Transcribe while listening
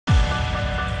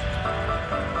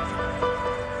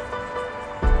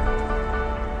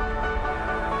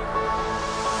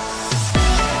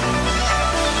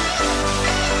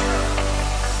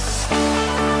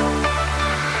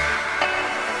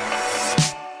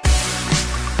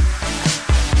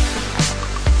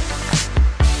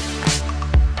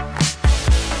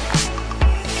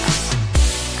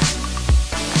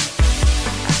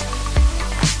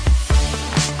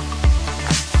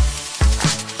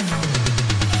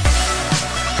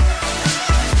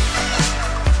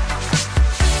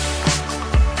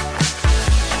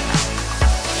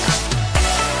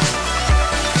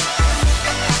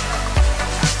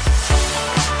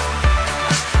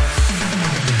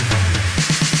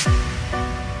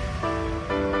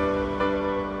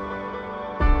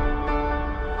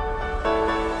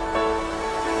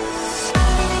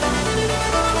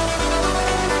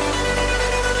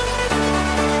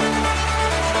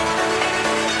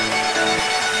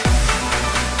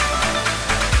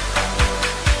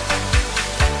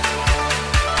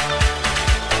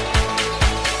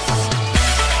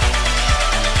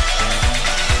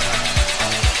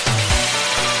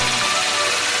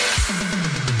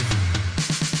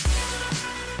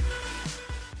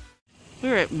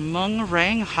We're at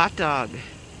Myungrang Hot Dog.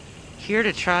 Here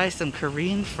to try some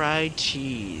Korean fried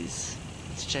cheese.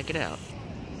 Let's check it out.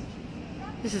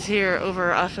 This is here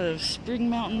over off of Spring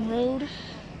Mountain Road,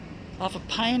 off of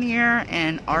Pioneer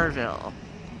and Arville.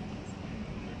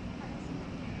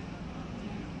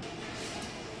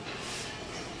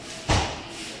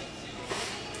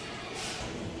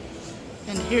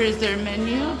 And here's their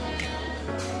menu.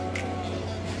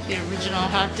 The original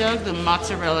hot dog, the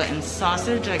mozzarella and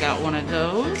sausage, I got one of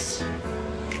those.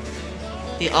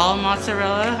 The all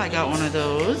mozzarella, I got one of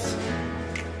those.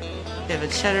 They have a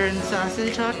cheddar and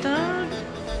sausage hot dog,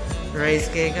 rice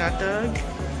cake hot dog,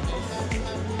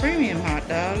 premium hot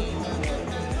dog,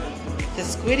 the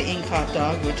squid ink hot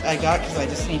dog, which I got because I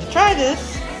just need to try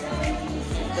this,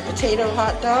 the potato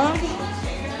hot dog,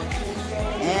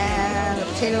 and the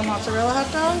potato mozzarella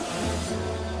hot dog,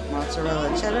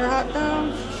 mozzarella cheddar hot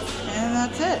dog, and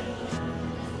that's it.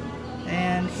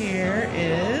 And here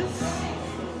is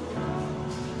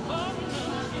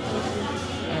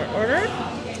our order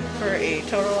for a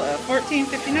total of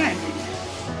 $14.59.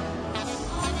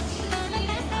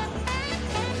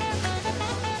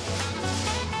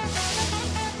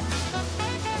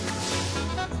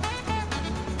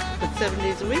 But 7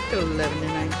 days a week, 11 to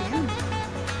 9 p.m.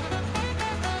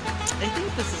 I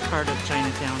think this is part of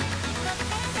Chinatown.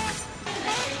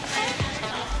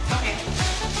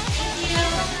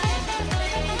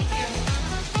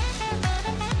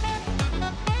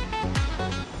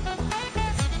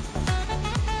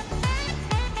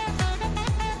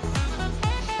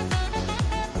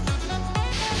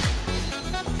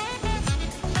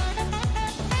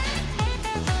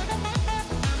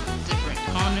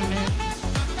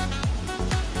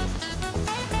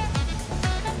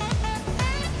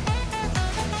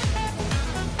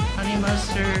 Honey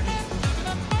mustard,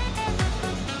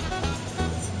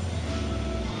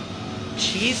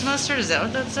 cheese mustard, is that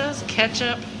what that says?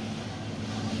 Ketchup,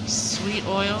 sweet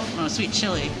oil, no, sweet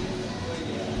chili.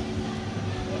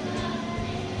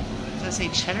 Does that say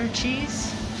cheddar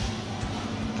cheese?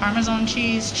 Parmesan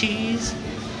cheese,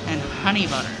 and honey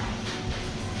butter.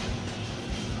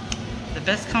 The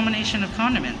best combination of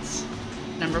condiments.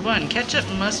 Number 1, ketchup,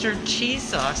 mustard, cheese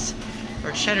sauce,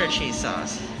 or cheddar cheese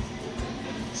sauce.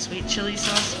 Sweet chili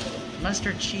sauce,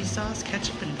 mustard cheese sauce,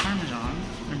 ketchup and Parmesan.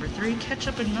 Number 3,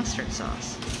 ketchup and mustard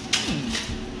sauce.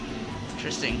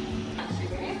 Interesting.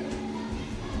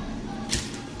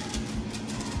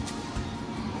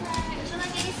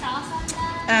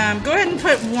 Go ahead and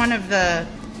put one of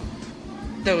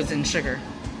those in sugar.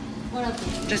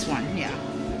 Just one, yeah.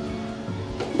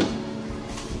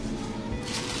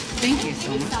 Thank you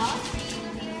so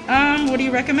much. What do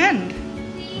you recommend?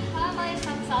 We have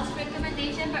some sauce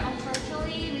recommendation, but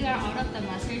unfortunately we are out of the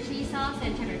mustard cheese sauce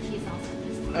and cheddar cheese sauce at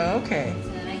this point. Okay. So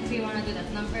like if you want to do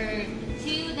that number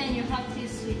 2, then you have to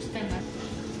switch the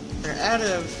mustard. We're out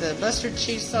of the mustard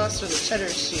cheese sauce or the cheddar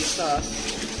cheese sauce.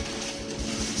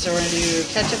 So we're going to do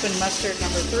ketchup and mustard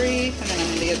number 3, and then I'm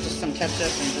going to get just some ketchup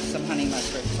and just some honey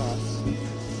mustard sauce.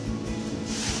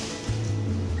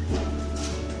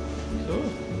 Cool.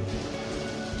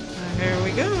 Here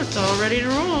we go, it's all ready to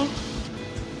roll.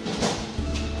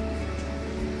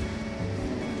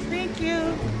 Thank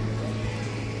you.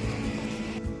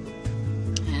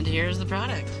 And here's the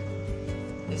product.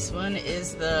 This one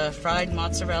is the fried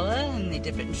mozzarella and they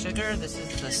dip it in sugar. This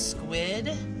is the squid.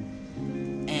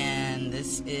 And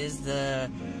this is the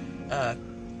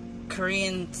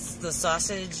the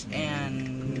sausage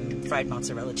and fried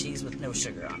mozzarella cheese with no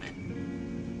sugar on it.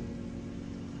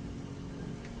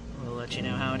 We'll let you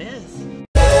know how it is.